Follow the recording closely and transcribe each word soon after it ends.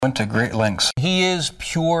Went to great lengths. He is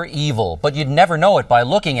pure evil, but you'd never know it by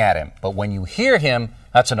looking at him. But when you hear him,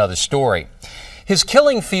 that's another story. His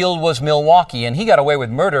killing field was Milwaukee, and he got away with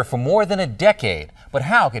murder for more than a decade. But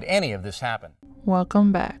how could any of this happen?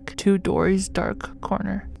 Welcome back to Dory's Dark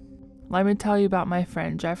Corner. Let me tell you about my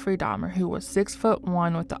friend Jeffery Dahmer, who was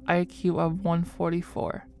 6'1" with an IQ of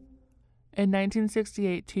 144. In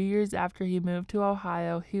 1968, 2 years after he moved to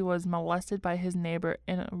Ohio, he was molested by his neighbor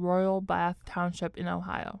in Royal Bath Township in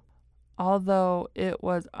Ohio. Although it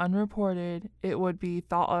was unreported, it would be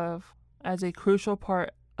thought of as a crucial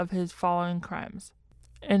part of his following crimes.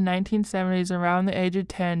 In 1970s, around the age of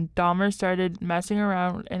 10, Dahmer started messing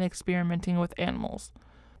around and experimenting with animals.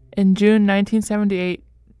 In June 1978,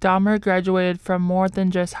 Dahmer graduated from more than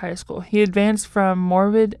just high school. He advanced from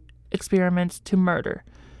morbid experiments to murder.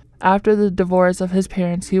 After the divorce of his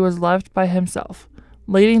parents, he was left by himself,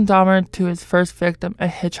 leading Dahmer to his first victim, a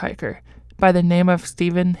hitchhiker by the name of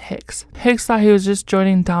Stephen Hicks. Hicks thought he was just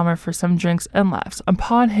joining Dahmer for some drinks and laughs.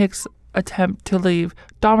 Upon Hicks' attempt to leave,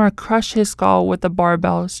 Dahmer crushed his skull with a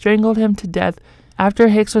barbell, strangled him to death. After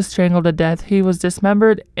Hicks was strangled to death, he was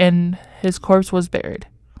dismembered and his corpse was buried.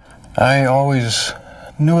 I always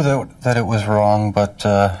knew that it was wrong, but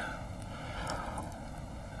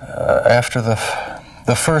after the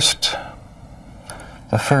first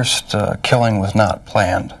killing was not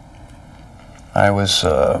planned. I was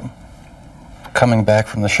coming back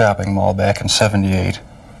from the shopping mall back in '78.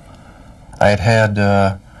 I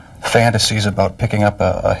had fantasies about picking up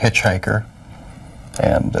a hitchhiker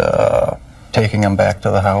and taking him back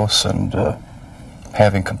to the house and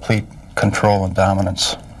having complete control and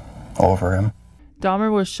dominance over him.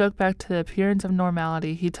 Dahmer was shook back to the appearance of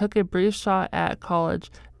normality. He took a brief shot at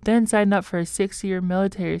college, then signed up for a 6-year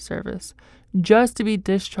military service, just to be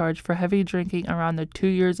discharged for heavy drinking around the 2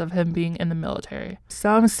 years of him being in the military.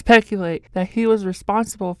 Some speculate that he was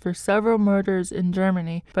responsible for several murders in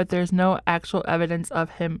Germany, but there's no actual evidence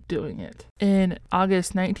of him doing it. In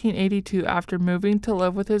August 1982, after moving to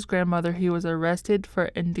live with his grandmother, he was arrested for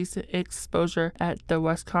indecent exposure at the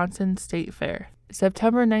Wisconsin State Fair.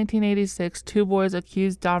 September 1986, 2 boys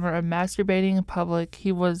accused Dahmer of masturbating in public.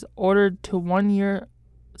 He was ordered to 1 year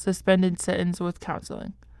suspended sentence with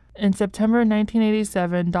counseling. In September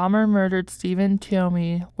 1987, Dahmer murdered Stephen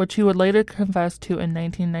Tiommi, which he would later confess to in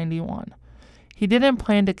 1991. He didn't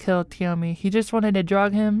plan to kill Tiommi, he just wanted to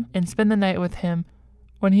drug him and spend the night with him.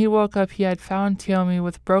 When he woke up, he had found Tiommi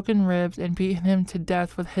with broken ribs and beaten him to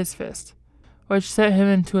death with his fist, which sent him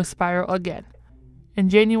into a spiral again. In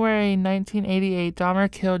January 1988, Dahmer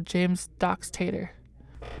killed James Doxtator.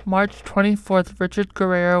 March 24th, Richard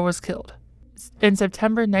Guerrero was killed. In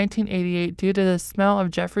September 1988, due to the smell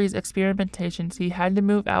of Jeffrey's experimentations, he had to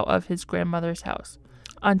move out of his grandmother's house.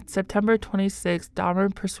 On September 26th,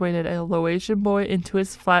 Dahmer persuaded a Laotian boy into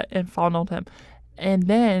his flat and fondled him, and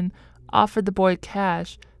then offered the boy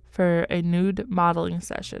cash for a nude modeling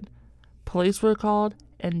session. Police were called,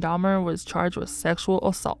 and Dahmer was charged with sexual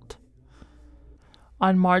assault.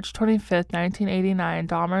 On March 25th, 1989,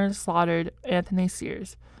 Dahmer slaughtered Anthony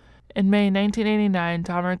Sears. In May 1989,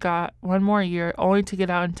 Dahmer got 1 more year, only to get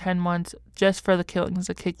out in 10 months just for the killings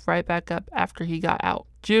to kick right back up after he got out.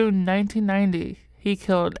 June 1990, he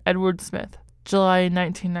killed Edward Smith. July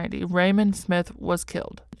 1990, Raymond Smith was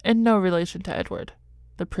killed, in no relation to Edward,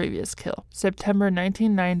 the previous kill. September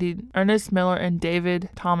 1990, Ernest Miller and David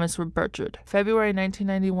Thomas were butchered. February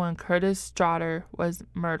 1991, Curtis Strotter was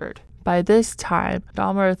murdered. By this time,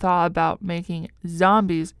 Dahmer thought about making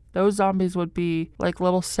zombies. Those zombies would be like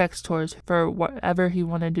little sex toys for whatever he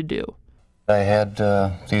wanted to do. I had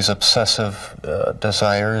these obsessive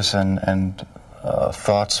desires and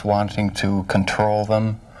thoughts wanting to control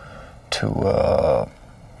them, to,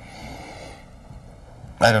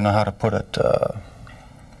 I don't know how to put it,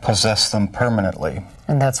 possess them permanently.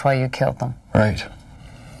 And that's why you killed them? Right.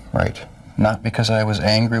 Not because I was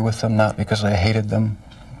angry with them, not because I hated them,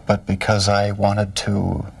 but because I wanted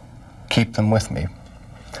to keep them with me.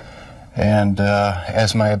 And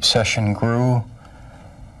as my obsession grew,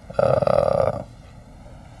 I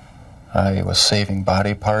was saving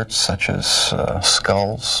body parts such as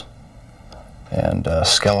skulls and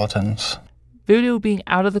skeletons. Voodoo being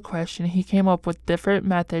out of the question, he came up with different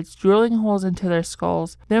methods, drilling holes into their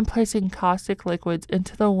skulls, then placing caustic liquids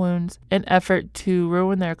into the wounds in effort to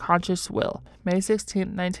ruin their conscious will. May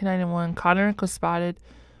 16, 1991, Connor was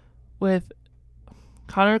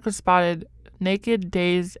spotted naked,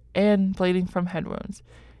 dazed, and bleeding from head wounds.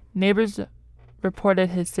 Neighbors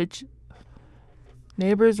reported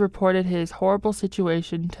his horrible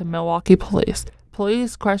situation to Milwaukee police.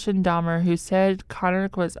 Police questioned Dahmer, who said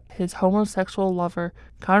Conrick was his homosexual lover.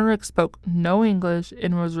 Conrick spoke no English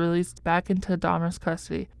and was released back into Dahmer's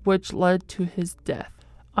custody, which led to his death.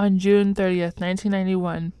 On June 30th,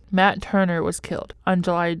 1991, Matt Turner was killed. On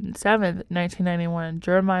July 7th, 1991,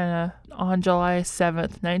 Jeremiah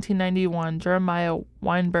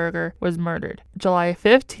Weinberger was murdered. July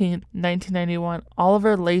 15th, 1991,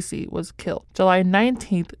 Oliver Lacey was killed. July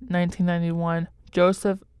 19th, 1991,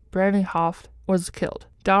 Joseph Brandyhoff was killed.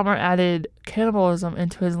 Dahmer added cannibalism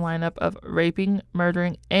into his lineup of raping,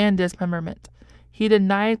 murdering, and dismemberment. He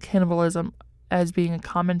denied cannibalism as being a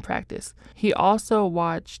common practice. He also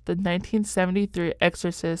watched the 1973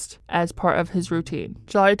 Exorcist as part of his routine.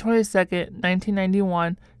 July 22nd,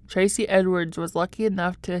 1991, Tracy Edwards was lucky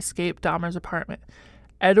enough to escape Dahmer's apartment.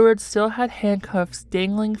 Edwards still had handcuffs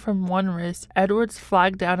dangling from one wrist. Edwards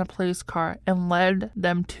flagged down a police car and led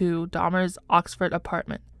them to Dahmer's Oxford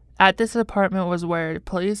apartment. At this apartment was where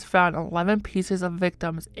police found 11 pieces of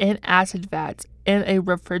victims in acid vats in a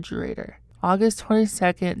refrigerator. August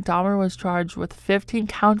 22nd, Dahmer was charged with 15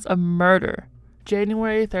 counts of murder.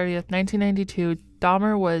 January 30th, 1992,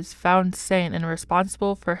 Dahmer was found sane and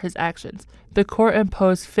responsible for his actions. The court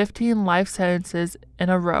imposed 15 life sentences in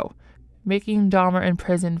a row, making Dahmer in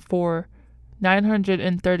prison for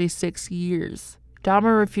 936 years.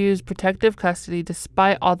 Dahmer refused protective custody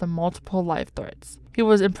despite all the multiple life threats. He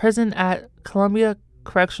was imprisoned at Columbia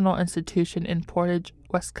Correctional Institution in Portage,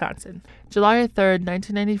 Wisconsin. July 3rd,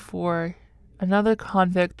 1994, another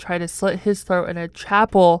convict tried to slit his throat in a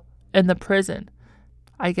chapel in the prison.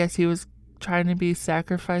 I guess he was trying to be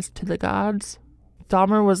sacrificed to the gods.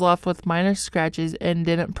 Dahmer was left with minor scratches and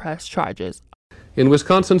didn't press charges. In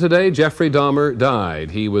Wisconsin today, Jeffery Dahmer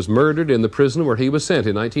died. He was murdered in the prison where he was sent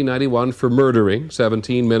in 1991 for murdering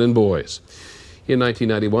 17 men and boys. In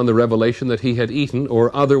 1991, the revelation that he had eaten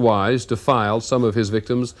or otherwise defiled some of his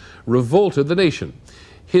victims revolted the nation.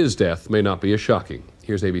 His death may not be as shocking.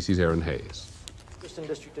 Here's ABC's Aaron Hayes.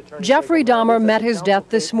 Jeffrey Dahmer met his death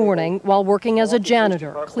this morning while working as a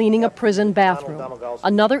janitor, cleaning a prison bathroom.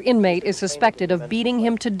 Another inmate is suspected of beating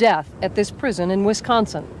him to death at this prison in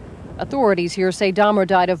Wisconsin. Authorities here say Dahmer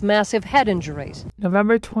died of massive head injuries.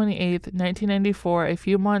 November 28th, 1994, a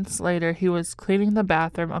few months later, he was cleaning the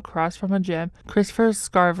bathroom across from a gym. Christopher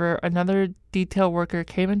Scarver, another detail worker,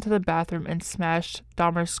 came into the bathroom and smashed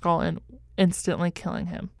Dahmer's skull in, instantly killing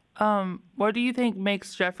him. What do you think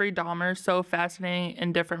makes Jeffrey Dahmer so fascinating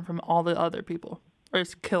and different from all the other people? Or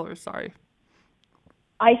killers, sorry.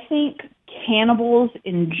 I think cannibals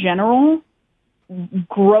in general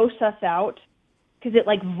gross us out because it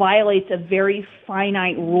violates a very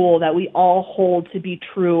finite rule that we all hold to be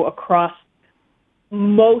true across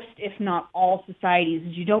most, if not all, societies,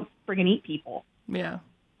 is you don't friggin' eat people. Yeah.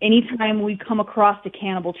 Anytime we come across a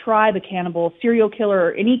cannibal tribe, a cannibal serial killer,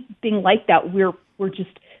 or anything like that, we're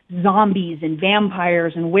just zombies and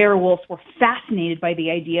vampires and werewolves. We're fascinated by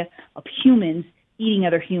the idea of humans eating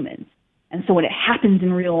other humans. And so when it happens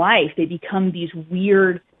in real life, they become these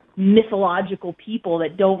weird mythological people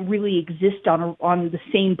that don't really exist on the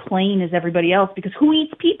same plane as everybody else, because who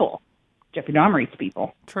eats people? Jeffrey Dahmer eats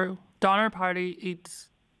people. True. Donner Party eats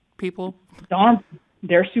people.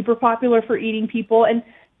 They're super popular for eating people, and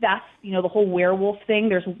that's, the whole werewolf thing.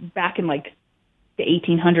 There's back in the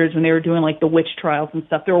 1800s when they were doing the witch trials and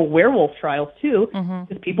stuff, there were werewolf trials too,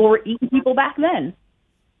 because people were eating people back then.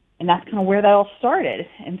 And that's kind of where that all started.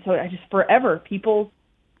 And so forever, people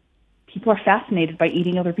are fascinated by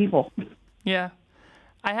eating other people. Yeah.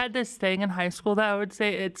 I had this thing in high school that I would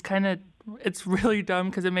say it's really dumb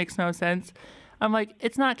because it makes no sense. I'm like,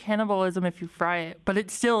 it's not cannibalism if you fry it, but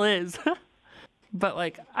it still is. But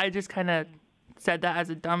I just kind of said that as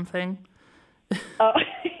a dumb thing. Oh.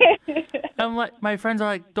 I'm like, my friends are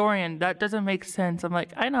like, Dorian, that doesn't make sense. I'm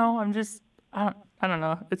like, I know, I don't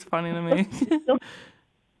know. It's funny to me.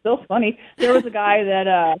 Still funny. There was a guy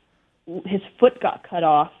that his foot got cut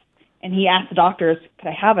off, and he asked the doctors, could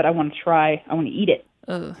I have it? I want to eat it.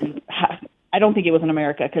 I don't think it was in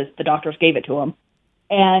America because the doctors gave it to him.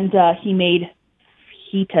 And he made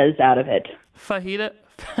fajitas out of it. Fajita?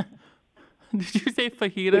 Did you say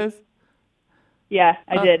fajitas? Yeah,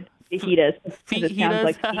 I did. Fajitas. It sounds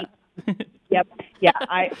like feet. Yep. Yeah,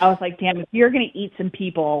 I was like, damn, if you're going to eat some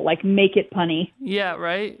people, make it punny. Yeah,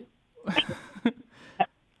 right?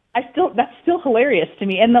 That's still hilarious to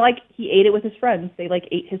me. And he ate it with his friends. They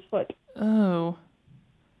ate his foot. Oh.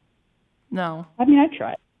 No. I mean, I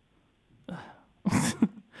tried.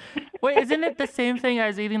 Wait, isn't it the same thing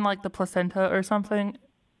as eating the placenta or something?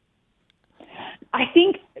 I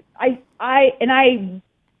think I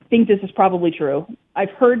think this is probably true.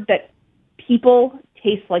 I've heard that people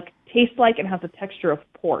taste like and has the texture of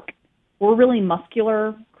pork. We're really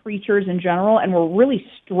muscular creatures in general, and we're really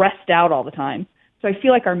stressed out all the time. So I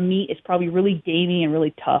feel like our meat is probably really gamey and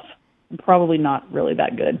really tough, and probably not really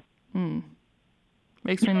that good.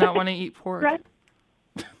 Makes me not want to eat pork.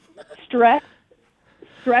 Stress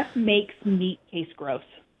makes meat taste gross.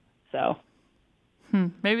 So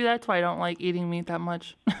maybe that's why I don't like eating meat that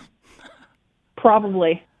much.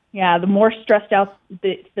 probably, yeah. The more stressed out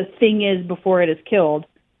the thing is before it is killed,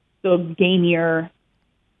 the gamier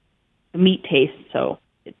the meat tastes. So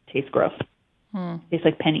it tastes gross. Tastes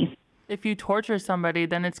like pennies. If you torture somebody,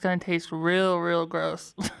 then it's going to taste real, real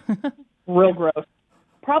gross. Real gross.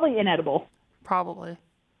 Probably inedible. Probably.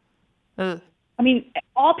 Ugh. I mean,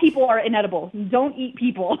 all people are inedible. Don't eat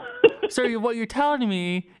people. So what you're telling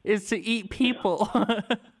me is to eat people.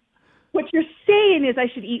 What you're saying is I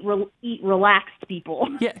should eat relaxed people.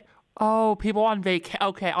 Yeah. Oh, people on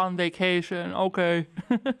on vacation. Okay.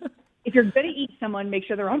 If you're going to eat someone, make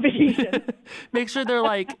sure they're on vacation. Make sure they're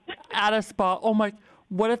like at a spa. Oh my,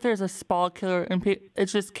 what if there's a spa killer and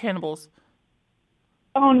it's just cannibals?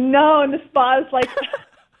 Oh no, and the spa is like,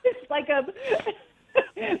 it's like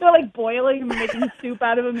they're like boiling and making soup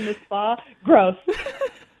out of them in the spa. Gross.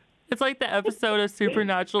 It's like the episode of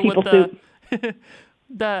Supernatural People with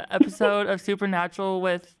the episode of Supernatural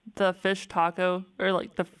with the fish taco, or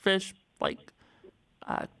like the fish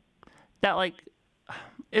that like,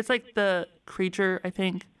 it's like the creature, I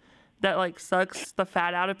think, that like sucks the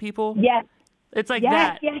fat out of people. Yes. It's like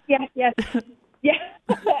yes, that. Yes. Yeah.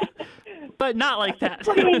 But not like that.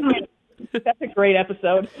 That's a great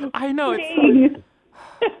episode. I know.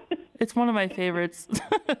 It's one of my favorites.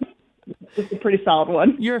 It's a pretty solid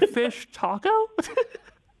one. You're a fish taco?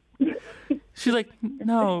 She's like,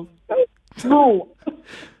 no. No.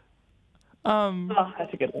 Oh,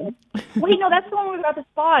 that's a good one. Wait, no, that's the one where we got the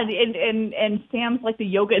spa and Sam's like the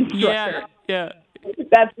yoga instructor. Yeah.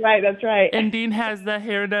 That's right. And Dean has the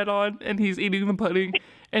hairnet on, and he's eating the pudding,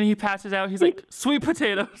 and he passes out. He's like, sweet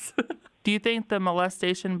potatoes. Do you think the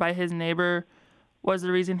molestation by his neighbor was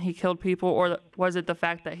the reason he killed people, or was it the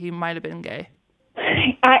fact that he might have been gay?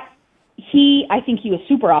 I think he was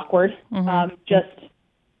super awkward. Just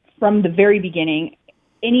from the very beginning.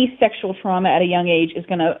 Any sexual trauma at a young age is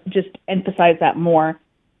going to just emphasize that more.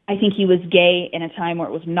 I think he was gay in a time where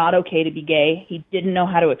it was not okay to be gay. He didn't know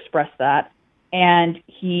how to express that. And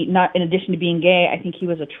in addition to being gay, I think he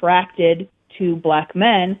was attracted to black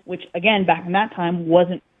men, which, again, back in that time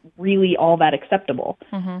wasn't really all that acceptable.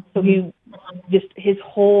 So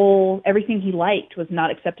everything he liked was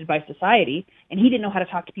not accepted by society, and he didn't know how to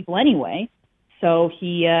talk to people anyway. So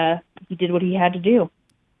he did what he had to do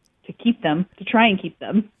to try and keep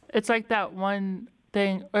them. It's like that one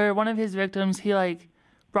thing, or one of his victims, he like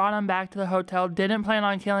brought him back to the hotel, didn't plan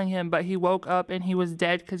on killing him, but he woke up and he was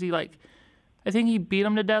dead because I think he beat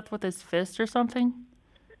him to death with his fist or something.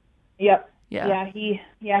 Yep. Yeah. He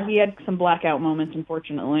had some blackout moments,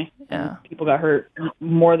 unfortunately. Yeah. People got hurt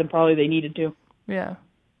more than probably they needed to. Yeah.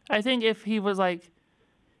 I think if it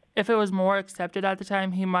was more accepted at the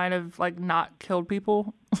time, he might have not killed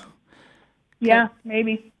people. Yeah,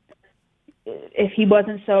 maybe.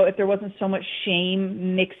 If there wasn't so much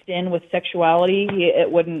shame mixed in with sexuality,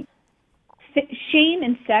 it wouldn't. Shame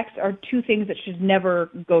and sex are two things that should never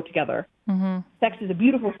go together. Sex is a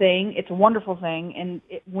beautiful thing. It's a wonderful thing. And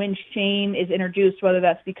when shame is introduced, whether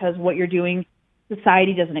that's because what you're doing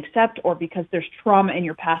society doesn't accept or because there's trauma in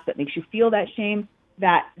your past that makes you feel that shame,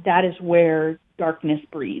 that is where darkness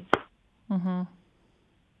breeds.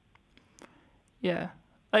 Yeah.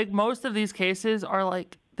 Most of these cases are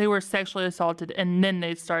they were sexually assaulted and then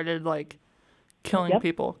they started killing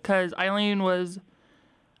people. Because Eileen was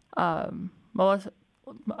molested.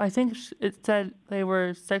 I think it said they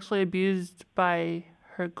were sexually abused by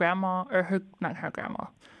her grandma, or not her grandma.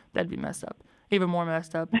 That'd be messed up. Even more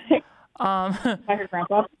messed up. By her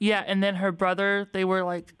grandpa? Yeah, and then her brother, they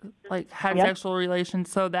were had sexual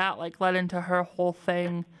relations, so that led into her whole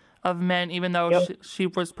thing of men, even though she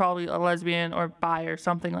was probably a lesbian or bi or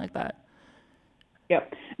something like that.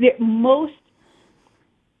 Yep.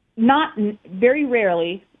 Very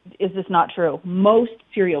rarely is this not true. Most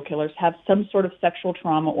serial killers have some sort of sexual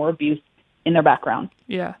trauma or abuse in their background.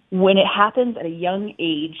 Yeah. When it happens at a young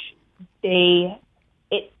age,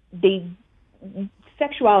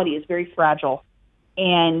 sexuality is very fragile,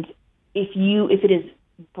 and if it is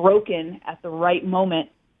broken at the right moment,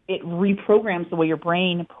 it reprograms the way your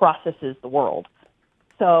brain processes the world.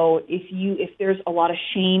 So if there's a lot of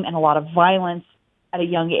shame and a lot of violence at a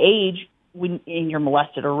young age when you're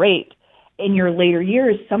molested or raped, in your later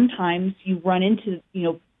years, sometimes you run into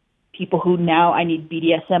people who now I need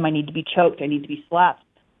BDSM, I need to be choked, I need to be slapped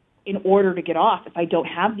in order to get off. If I don't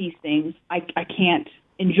have these things, I can't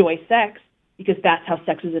enjoy sex because that's how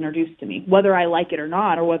sex is introduced to me. Whether I like it or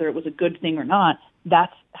not, or whether it was a good thing or not,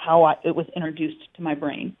 that's how it was introduced to my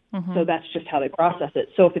brain. Mm-hmm. So that's just how they process it.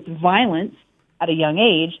 So if it's violence at a young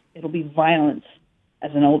age, it'll be violence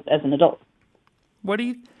as an adult. What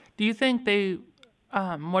do you think they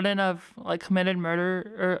wouldn't have like committed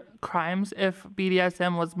murder or crimes if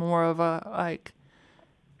BDSM was more of a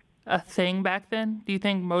thing back then? Do you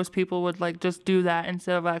think most people would like just do that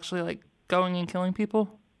instead of actually like going and killing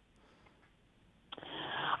people?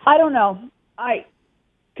 I don't know.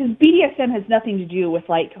 Because BDSM has nothing to do with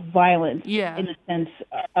like violence. Yeah. In the sense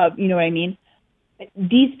of, you know what I mean?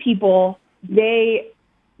 These people, they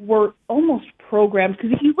were almost programmed,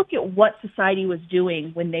 because if you look at what society was doing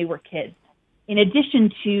when they were kids, in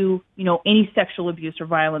addition to, you know, any sexual abuse or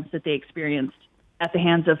violence that they experienced at the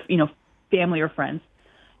hands of, you know, family or friends,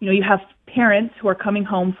 you know, you have parents who are coming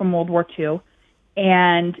home from World War II,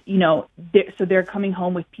 and, you know, they're coming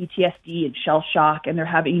home with PTSD and shell shock, and they're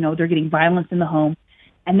having, you know, they're getting violence in the home.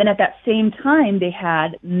 And then at that same time, they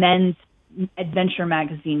had men's adventure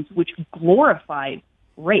magazines, which glorified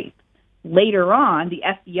rape. Later on, the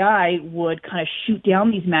FBI would kind of shoot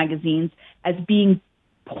down these magazines as being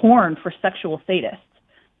porn for sexual sadists.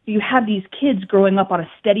 So you have these kids growing up on a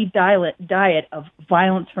steady diet of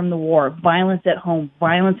violence from the war, violence at home,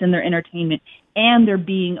 violence in their entertainment, and they're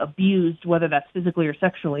being abused, whether that's physically or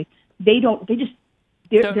sexually. They don't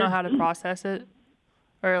know how to process it,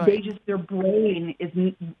 or like, their brain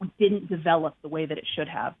didn't develop the way that it should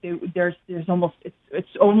have. There's almost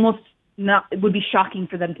it's almost not. It would be shocking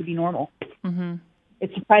for them to be normal. Mm-hmm.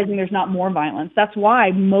 It's surprising there's not more violence. That's why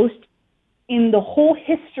in the whole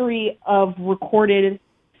history of recorded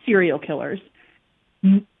serial killers,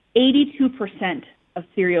 82% of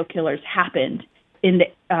serial killers happened in the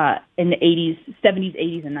 80s, 70s,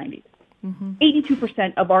 80s, and 90s. Mm-hmm.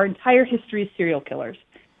 82% of our entire history of serial killers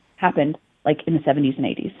happened like in the 70s and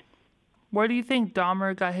 80s. Where do you think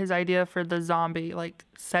Dahmer got his idea for the zombie, like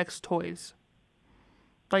sex toys?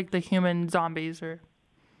 Like the human zombies, or?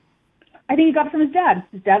 I think he got it from his dad.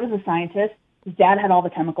 His dad was a scientist. His dad had all the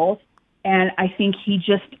chemicals. And I think he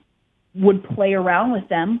just would play around with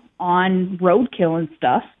them on roadkill and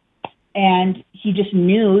stuff. And he just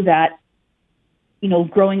knew that, you know,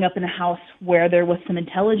 growing up in a house where there was some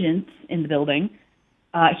intelligence in the building,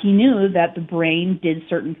 he knew that the brain did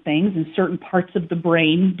certain things and certain parts of the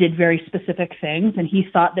brain did very specific things. And he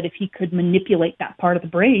thought that if he could manipulate that part of the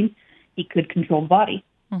brain, he could control the body.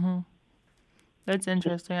 Mm-hmm. That's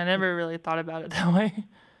interesting. I never really thought about it that way.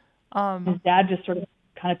 His dad just sort of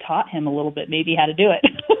kind of taught him a little bit, maybe how to do it.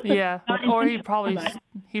 Yeah, or he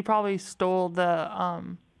probably stole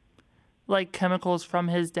the like chemicals from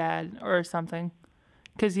his dad or something,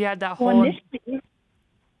 because he had that whole.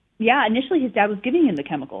 Initially his dad was giving him the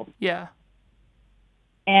chemicals. Yeah.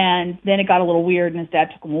 And then it got a little weird, and his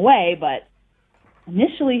dad took them away. But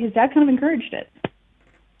initially, his dad kind of encouraged it.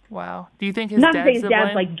 Wow. Do you think his not to say his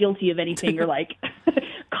dad's like guilty of anything or like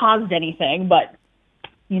caused anything, but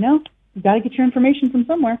you know. You got to get your information from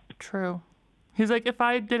somewhere. True. He's like, if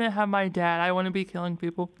I didn't have my dad, I wouldn't be killing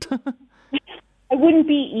people. I wouldn't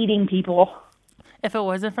be eating people. If it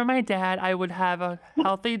wasn't for my dad, I would have a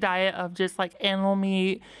healthy diet of just like animal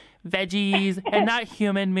meat, veggies, and not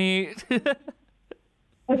human meat.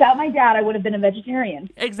 Without my dad, I would have been a vegetarian.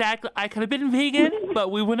 Exactly. I could have been vegan,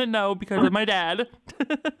 but we wouldn't know because of my dad.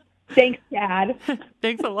 Thanks, Dad.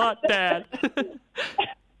 Thanks a lot, Dad.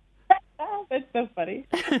 That's so funny.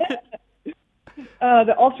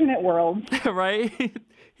 The alternate world, right?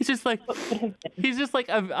 He's just like an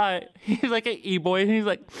e-boy, and he's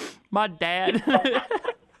like, my dad.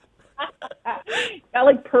 Got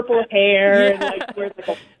like purple hair, yeah. and like wears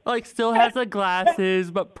like still has the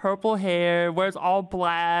glasses, but purple hair, wears all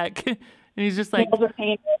black, and he's just like.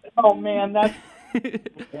 Oh man, that's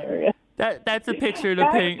hilarious. That's a picture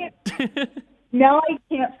to paint. Now I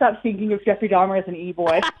can't stop thinking of Jeffrey Dahmer as an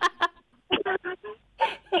e-boy.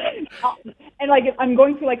 And like if I'm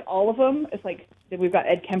going through like all of them, it's like we've got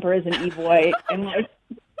Ed Kemper as an e-boy, and like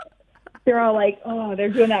they're all like, oh, they're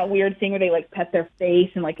doing that weird thing where they like pet their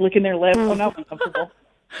face and like licking their lips. Oh no, I'm uncomfortable.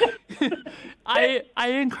 I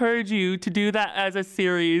encourage you to do that as a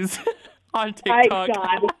series on TikTok.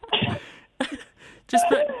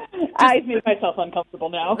 I've made myself uncomfortable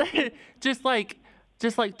now. just like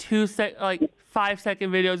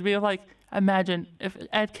 5-second videos being like, imagine if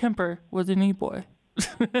Ed Kemper was an e-boy.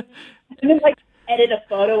 And then like edit a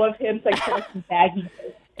photo of him, so like some baggy.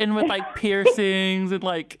 And with like piercings and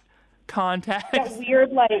like contacts. That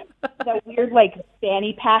weird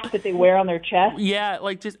fanny pack that they wear on their chest. Yeah,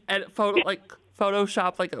 like just edit photo, like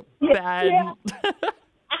Photoshop like a bad. Yeah.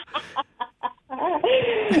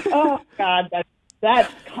 Oh God,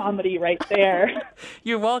 that's comedy right there.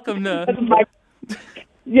 You're welcome to.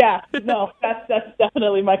 That's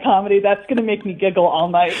definitely my comedy. That's gonna make me giggle all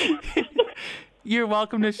night. You're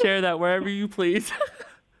welcome to share that wherever you please.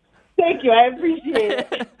 Thank you, I appreciate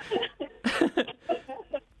it.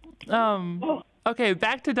 Okay,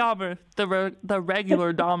 back to Dahmer, the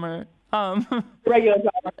regular Dahmer. Regular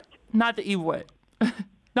Dahmer. Not the evil way.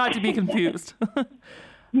 Not to be confused.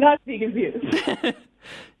 Not to be confused.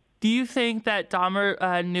 Do you think that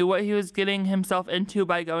Dahmer knew what he was getting himself into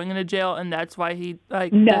by going into jail, and that's why he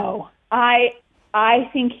No, I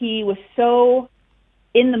think he was so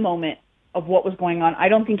in the moment of what was going on. I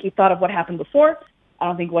don't think he thought of what happened before. I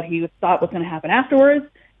don't think what he thought was going to happen afterwards.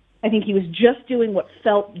 I think he was just doing what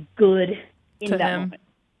felt good in that moment.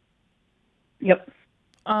 Yep.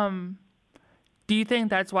 Do you think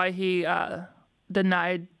that's why he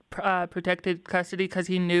denied protected custody, because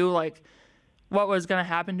he knew like what was going to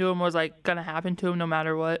happen to him was like going to happen to him no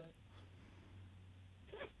matter what?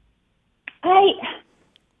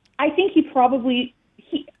 I think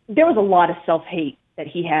there was a lot of self-hate that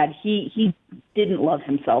he had. He didn't love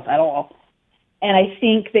himself at all. And I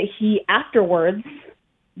think that he afterwards,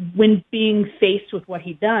 when being faced with what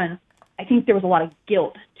he'd done, I think there was a lot of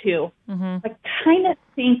guilt too. Mm-hmm. I kind of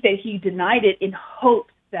think that he denied it in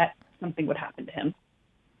hopes that something would happen to him.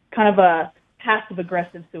 Kind of a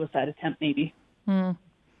passive-aggressive suicide attempt, maybe. Hmm.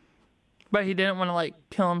 But he didn't want to like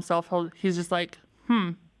kill himself. He's just like,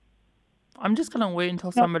 I'm just gonna wait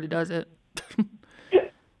until somebody does it.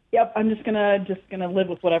 Yep, I'm just gonna live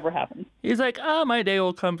with whatever happens. He's like, my day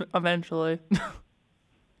will come eventually.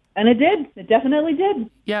 And it did. It definitely did.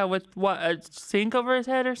 Yeah, with what, a sink over his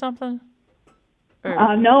head or something?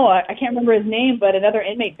 No, I can't remember his name, but another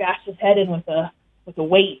inmate bashed his head in with a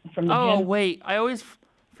weight from the gym. Oh, wait. I always,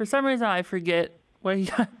 for some reason, I forget where he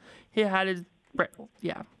had his,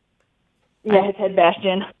 yeah. Yeah, his head bashed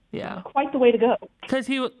in. Yeah. Quite the way to go. Because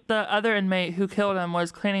the other inmate who killed him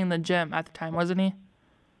was cleaning the gym at the time, wasn't he?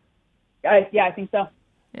 Yeah, I think so.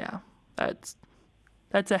 Yeah, that's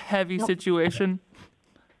a heavy situation.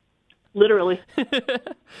 Literally.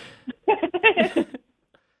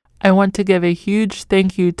 I want to give a huge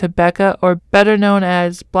thank you to Becca, or better known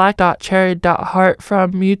as black.cherry.heart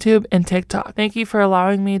from YouTube and TikTok. Thank you for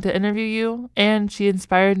allowing me to interview you, and she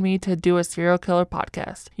inspired me to do a serial killer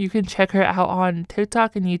podcast. You can check her out on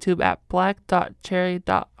TikTok and YouTube at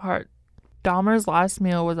black.cherry.heart. Dahmer's last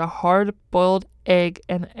meal was a hard-boiled egg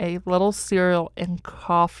and a little cereal and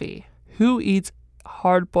coffee. Who eats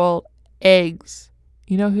hard-boiled eggs?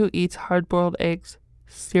 You know who eats hard-boiled eggs?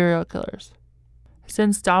 Serial killers.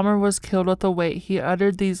 Since Dahmer was killed with a weight, he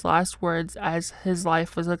uttered these last words as his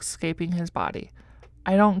life was escaping his body.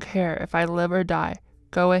 I don't care if I live or die.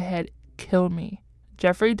 Go ahead, kill me.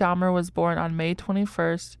 Jeffery Dahmer was born on May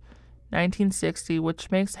 21st, 1960, which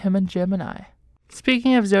makes him a Gemini.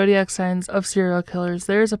 Speaking of zodiac signs of serial killers,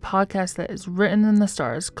 there is a podcast that is written in the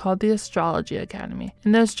stars called the Astrology Academy.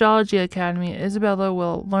 In the Astrology Academy, Isabella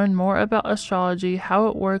will learn more about astrology, how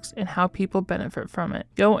it works, and how people benefit from it.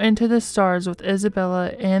 Go into the stars with Isabella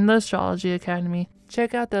and the Astrology Academy.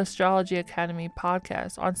 Check out the Astrology Academy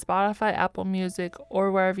podcast on Spotify, Apple Music,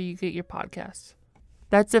 or wherever you get your podcasts.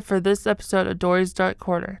 That's it for this episode of Dory's Dark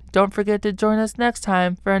Corner. Don't forget to join us next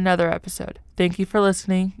time for another episode. Thank you for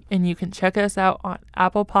listening, and you can check us out on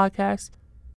Apple Podcasts,